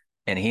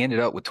 and he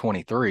ended up with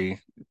 23,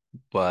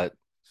 but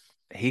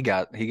he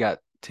got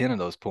 10 of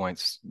those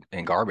points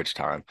in garbage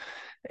time.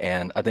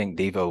 And I think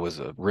Devo was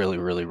a really,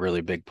 really,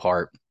 really big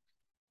part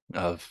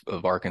of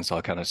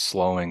Arkansas kind of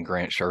slowing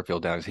Grant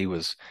Sherfield down.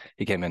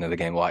 He came into the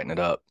game lighting it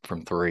up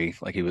from 3.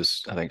 Like he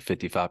was, I think,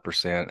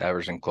 55%,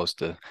 averaging close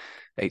to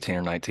 18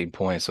 or 19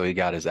 points. So he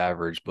got his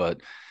average,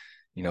 but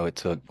it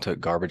took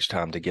garbage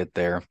time to get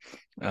there.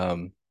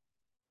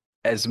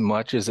 As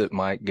much as it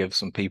might give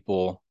some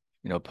people,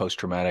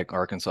 post-traumatic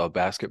Arkansas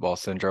basketball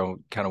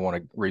syndrome, kind of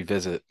want to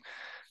revisit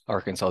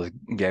Arkansas's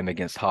game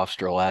against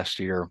Hofstra last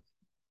year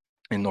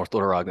in North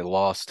Little Rock. They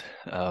lost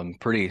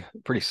pretty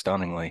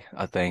stunningly,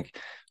 I think.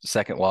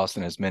 Second loss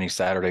in as many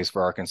Saturdays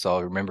for Arkansas.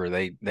 Remember,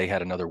 they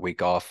had another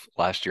week off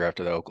last year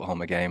after the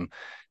Oklahoma game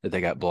that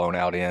they got blown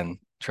out in,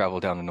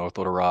 traveled down to North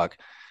Little Rock.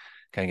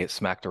 kind of get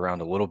smacked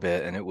around a little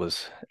bit. And it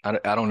was, I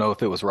don't know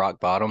if it was rock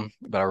bottom,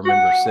 but I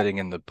remember sitting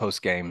in the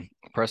post game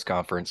press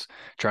conference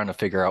trying to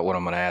figure out what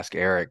I'm going to ask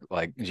Eric.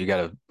 Like, you got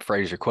to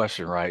phrase your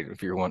question right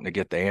if you're wanting to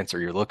get the answer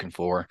you're looking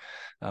for,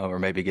 or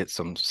maybe get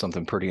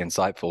something pretty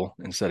insightful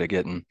instead of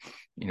getting,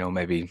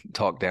 maybe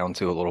talked down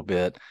to a little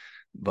bit.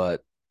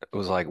 But it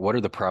was like, what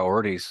are the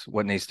priorities?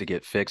 What needs to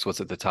get fixed?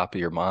 What's at the top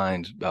of your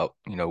mind about,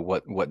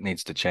 what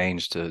needs to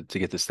change to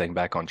get this thing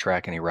back on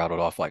track? And he rattled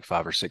off like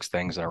 5 or 6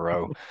 things in a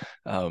row.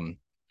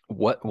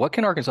 What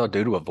can Arkansas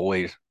do to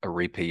avoid a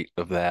repeat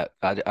of that?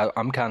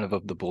 I'm kind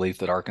of the belief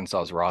that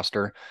Arkansas's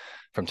roster,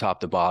 from top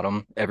to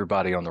bottom,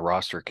 everybody on the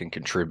roster can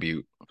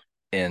contribute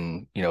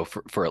in,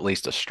 for at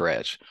least a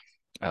stretch.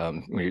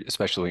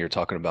 Especially when you're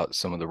talking about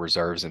some of the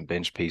reserves and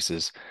bench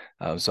pieces.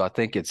 So I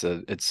think it's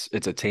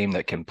a team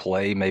that can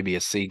play maybe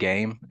a C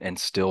game and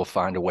still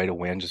find a way to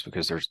win just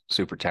because they're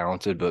super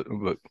talented. But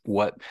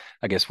what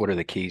are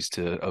the keys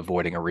to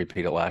avoiding a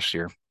repeat of last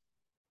year?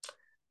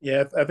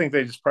 Yeah, I think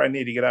they just probably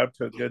need to get out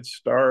to a good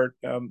start.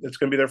 It's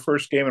going to be their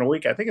first game in a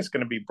week. I think it's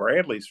going to be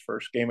Bradley's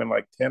first game in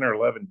like 10 or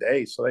 11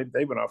 days. So they've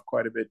been off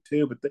quite a bit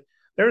too. But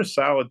they're a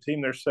solid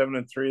team. They're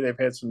 7-3. They've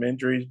had some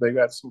injuries. They've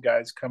got some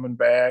guys coming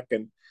back.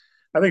 And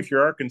I think if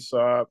you're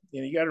Arkansas,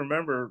 you got to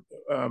remember,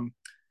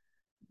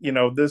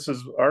 this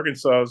is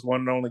Arkansas's one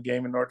and only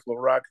game in North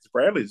Little Rock. It's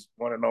Bradley's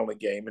one and only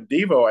game. And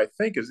Devo, I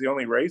think, is the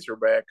only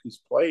Razorback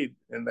who's played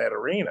in that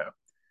arena,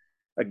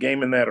 a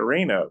game in that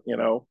arena,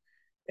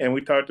 And we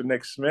talked to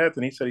Nick Smith,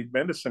 and he said he'd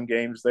been to some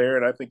games there.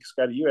 And I think,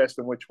 Scottie, you asked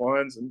him which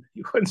ones, and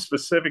he wasn't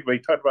specific, but he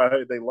talked about how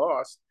they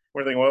lost.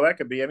 We're thinking, well, that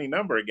could be any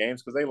number of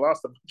games because they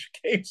lost a bunch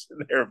of games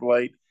in there of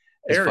late.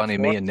 It's funny,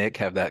 me and Nick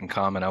have that in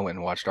common. I went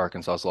and watched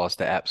Arkansas's loss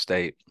to App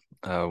State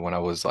when I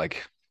was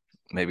like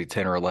maybe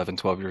 10 or 11,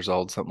 12 years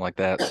old, something like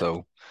that.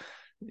 So,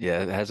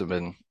 yeah, it hasn't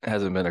been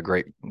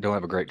don't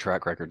have a great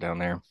track record down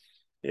there.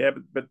 Yeah,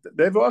 but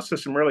they've lost to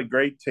some really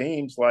great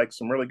teams, like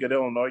some really good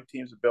Illinois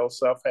teams that Bill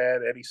Self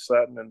had, Eddie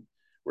Sutton, and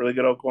really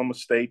good Oklahoma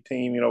State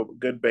team,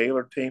 good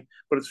Baylor team.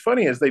 But it's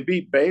funny, as they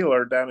beat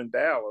Baylor down in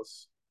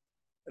Dallas,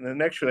 and then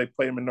next year they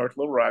played them in North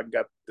Little Rock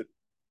and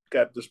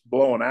got just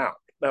blown out.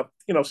 Now,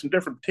 some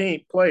different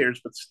team players,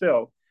 but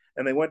still.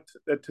 And they went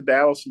to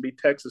Dallas and beat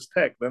Texas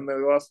Tech. Then they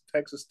lost to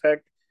Texas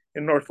Tech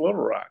in North Little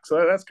Rock.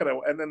 So that's kind of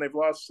 – and then they've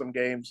lost some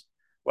games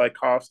like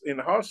Hogs. In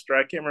the Hogs,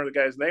 I can't remember the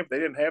guy's name, but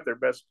they didn't have their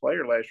best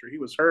player last year. He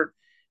was hurt,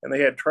 and they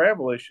had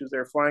travel issues. They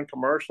were flying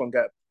commercial and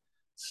got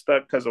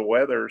stuck because of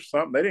weather or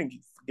something. They didn't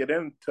get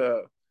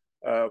into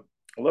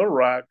Little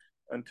Rock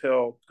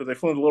until – because they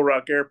flew into Little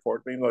Rock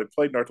Airport, even though they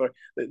played North Little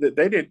Rock.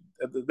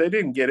 They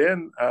didn't get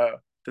in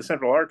to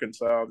Central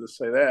Arkansas, I'll just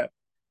say that,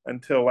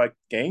 until like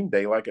game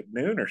day, like at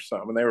noon or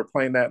something. They were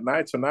playing that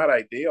night, so not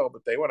ideal,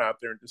 but they went out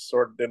there and just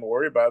sort of didn't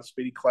worry about it.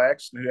 Speedy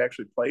Claxton, who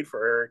actually played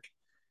for Eric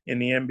in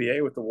the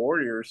NBA with the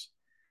Warriors.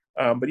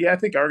 But yeah, I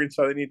think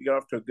Arkansas, they need to get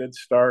off to a good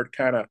start,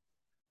 kind of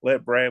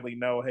let Bradley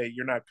know, hey,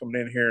 you're not coming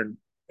in here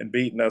and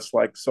beating us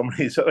like some of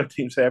these other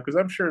teams have. Because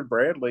I'm sure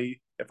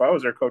Bradley, if I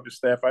was their coaching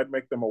staff, I'd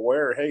make them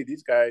aware, hey,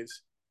 these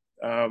guys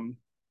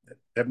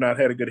have not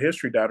had a good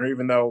history down here,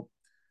 even though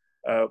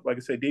like I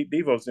say,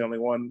 Devo's the only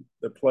one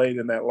that played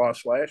in that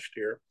loss last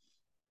year.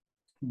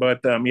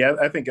 But yeah,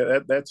 I think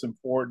that's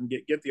important.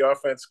 Get the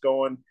offense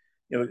going.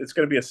 It's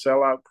going to be a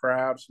sellout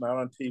crowd. It's not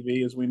on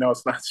TV, as we know.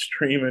 It's not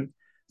streaming.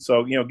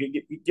 So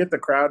get the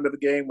crowd into the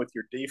game with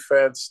your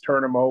defense.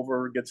 Turn them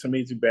over. Get some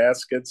easy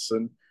baskets,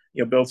 and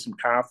build some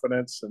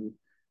confidence. And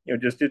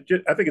just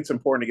I think it's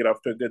important to get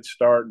off to a good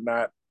start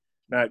and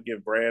not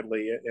give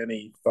Bradley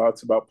any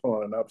thoughts about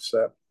pulling an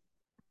upset.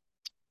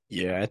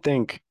 Yeah, I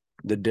think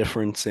the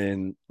difference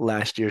in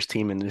last year's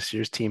team and this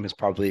year's team is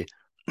probably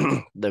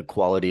the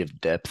quality of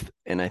depth.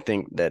 And I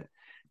think that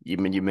you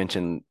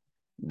mentioned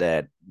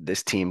that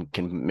this team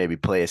can maybe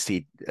play a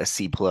C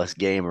plus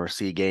game or a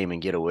C game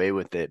and get away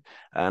with it.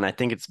 And I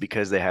think it's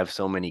because they have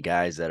so many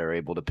guys that are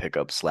able to pick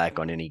up slack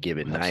on any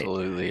given night.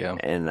 Absolutely, yeah.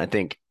 And I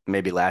think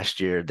maybe last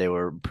year they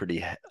relied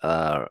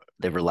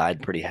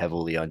pretty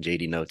heavily on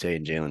JD Note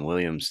and Jalen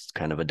Williams,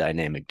 kind of a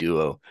dynamic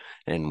duo.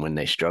 And when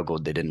they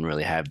struggled, they didn't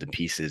really have the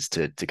pieces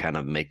to kind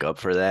of make up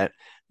for that.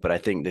 But I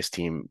think this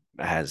team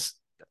has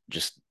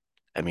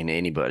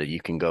anybody.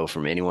 You can go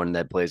from anyone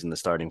that plays in the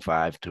starting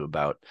five to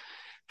about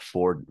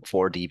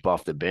four deep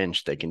off the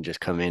bench. They can just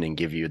come in and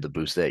give you the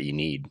boost that you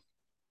need.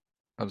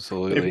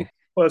 Absolutely.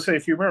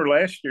 If you remember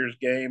last year's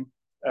game,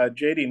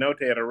 JD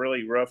Note had a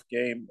really rough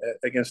game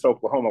against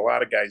Oklahoma. A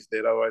lot of guys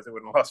did, otherwise they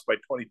would have lost by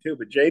 22.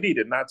 But JD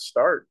did not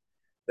start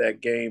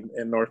that game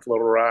in North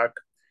Little Rock.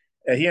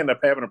 And he ended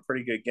up having a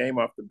pretty good game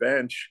off the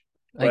bench.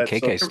 I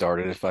think KK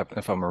started,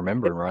 if I'm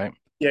remembering right.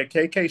 Yeah,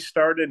 KK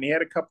started, and he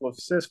had a couple of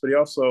assists, but he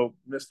also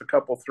missed a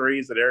couple of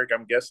threes that Eric,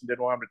 I'm guessing,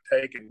 didn't want him to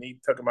take, and he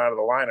took him out of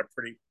the lineup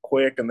pretty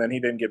quick, and then he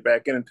didn't get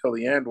back in until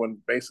the end when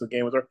basically the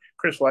game was over.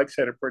 Chris Likes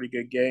had a pretty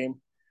good game.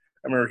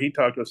 I remember he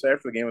talked to us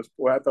after the game.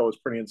 I thought was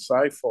pretty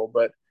insightful,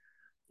 but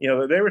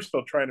they were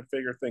still trying to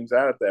figure things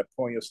out at that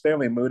point.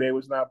 Stanley Mude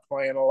was not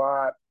playing a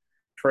lot.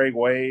 Trey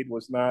Wade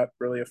was not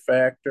really a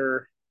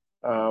factor.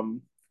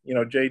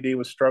 JD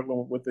was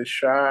struggling with his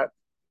shot.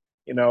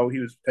 he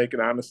was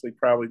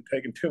probably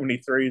taking too many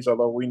threes,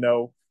 although we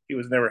know he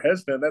was never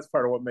hesitant. That's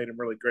part of what made him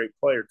a really great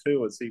player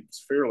too, is he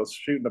was fearless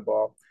shooting the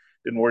ball,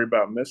 didn't worry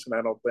about missing,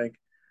 I don't think.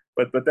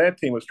 But that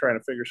team was trying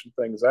to figure some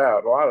things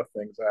out, a lot of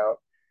things out.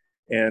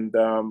 And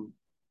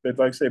but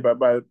like I say, by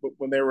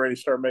when they were ready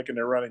to start making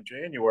their run in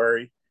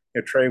January,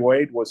 Trey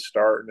Wade was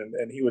starting,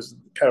 and he was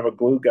kind of a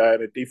glue guy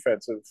and a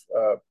defensive,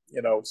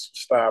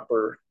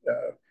 stopper.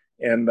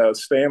 And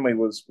Stanley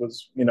was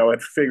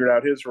had figured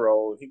out his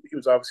role. He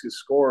was obviously a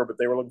scorer, but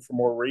they were looking for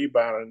more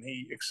rebound, and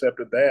he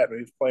accepted that. And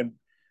he was playing,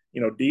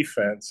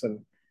 defense, and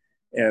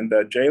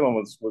Jalen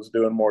was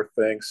doing more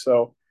things.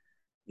 So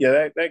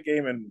yeah, that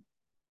game in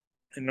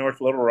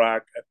North Little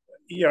Rock,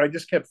 I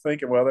just kept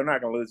thinking, well, they're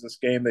not going to lose this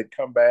game. They'd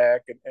come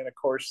back, and of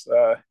course,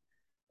 the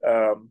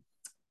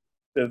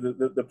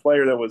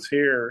player that was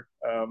here,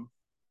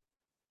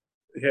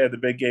 he had the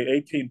big game,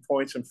 18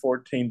 points and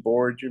 14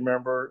 boards. You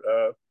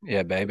remember?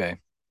 Yeah, Bebe.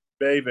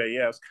 Bebe,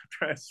 yeah. I was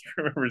trying to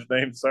remember his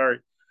name. Sorry.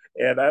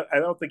 And I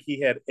don't think he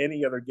had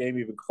any other game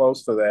even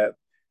close to that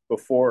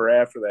before or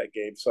after that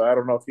game. So I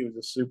don't know if he was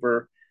just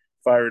super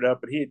fired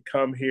up. But he had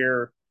come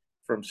here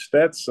from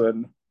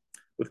Stetson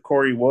with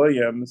Corey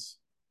Williams,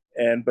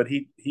 but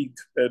he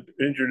had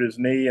injured his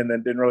knee and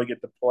then didn't really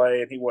get to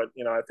play. And he went,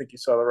 I think he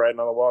saw the writing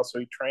on the wall, so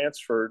he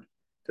transferred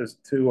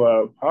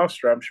to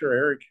Hofstra. I'm sure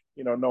Eric,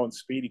 knowing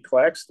Speedy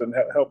Claxton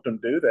helped him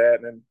do that.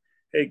 And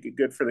hey,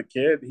 good for the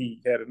kid.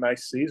 He had a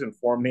nice season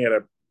for him. He had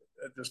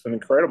just an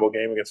incredible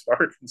game against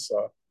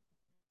Arkansas.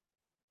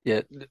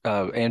 Yeah,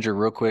 Andrew,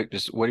 real quick,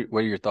 just what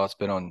are your thoughts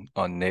been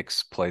on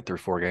Nick's play through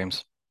 4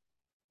 games?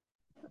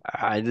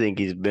 I think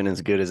he's been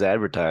as good as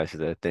advertised.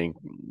 I think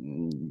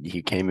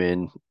he came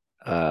in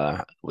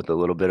with a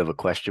little bit of a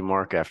question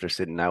mark after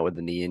sitting out with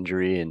the knee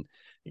injury, and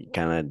he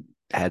kind of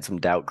had some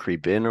doubt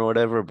creep in or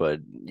whatever, but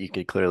you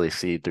could clearly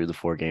see through the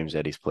 4 games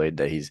that he's played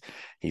that he's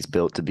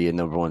built to be a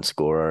number 1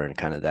 scorer and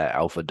kind of that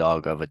alpha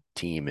dog of a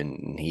team,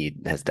 and he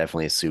has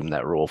definitely assumed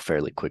that role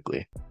fairly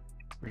quickly.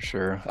 For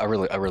sure. I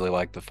really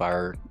like the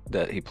fire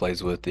that he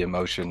plays with. The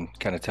emotion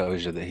kind of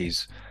tells you that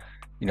he's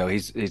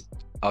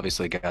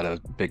obviously got a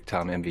big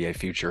time NBA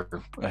future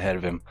ahead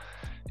of him,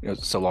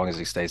 so long as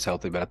he stays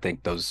healthy. But I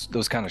think those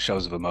kind of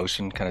shows of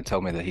emotion kind of tell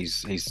me that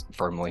he's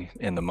firmly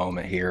in the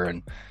moment here,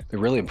 and they're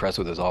really impressed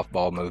with his off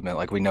ball movement.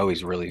 Like, we know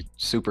he's really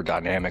super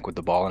dynamic with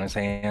the ball in his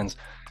hands,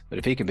 but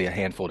if he can be a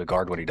handful to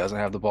guard when he doesn't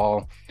have the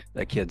ball,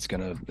 that kid's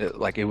gonna,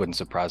 like, it wouldn't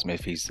surprise me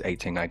if he's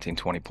 18, 19,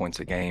 20 points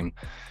a game,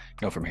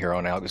 from here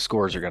on out. The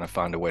scorers are going to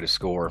find a way to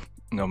score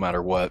no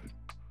matter what.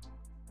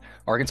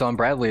 Arkansas and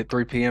Bradley at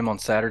 3 p.m. on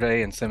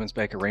Saturday in Simmons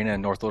Bank Arena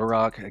in North Little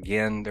Rock.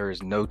 Again, there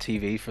is no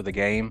TV for the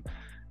game,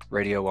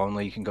 radio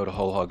only. You can go to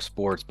Whole Hog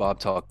Sports. Bob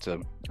talked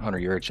to Hunter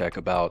Yurachek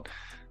about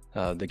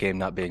the game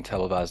not being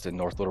televised in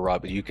North Little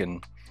Rock, but you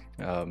can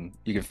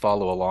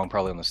follow along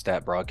probably on the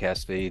stat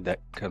broadcast feed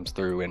that comes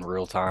through in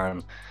real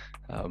time.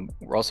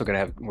 We're also going to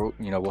have,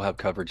 we'll have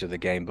coverage of the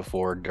game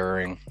before,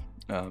 during,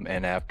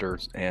 and after.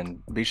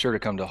 And be sure to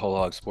come to Whole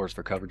Hog Sports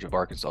for coverage of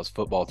Arkansas's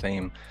football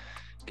team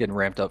getting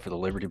ramped up for the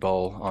Liberty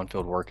Bowl.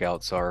 On-field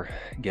workouts are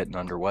getting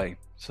underway.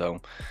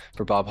 So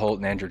for Bob Holt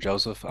and Andrew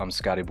Joseph, I'm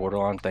Scottie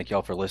Bordelon. Thank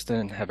y'all for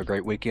listening. Have a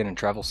great weekend and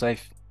travel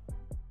safe.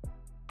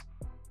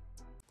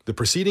 The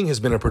proceeding has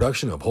been a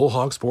production of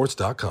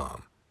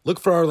WholeHogSports.com. Look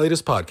for our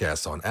latest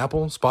podcasts on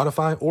Apple,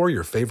 Spotify, or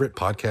your favorite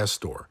podcast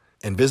store.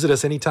 And visit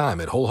us anytime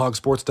at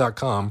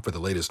WholeHogSports.com for the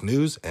latest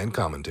news and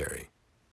commentary.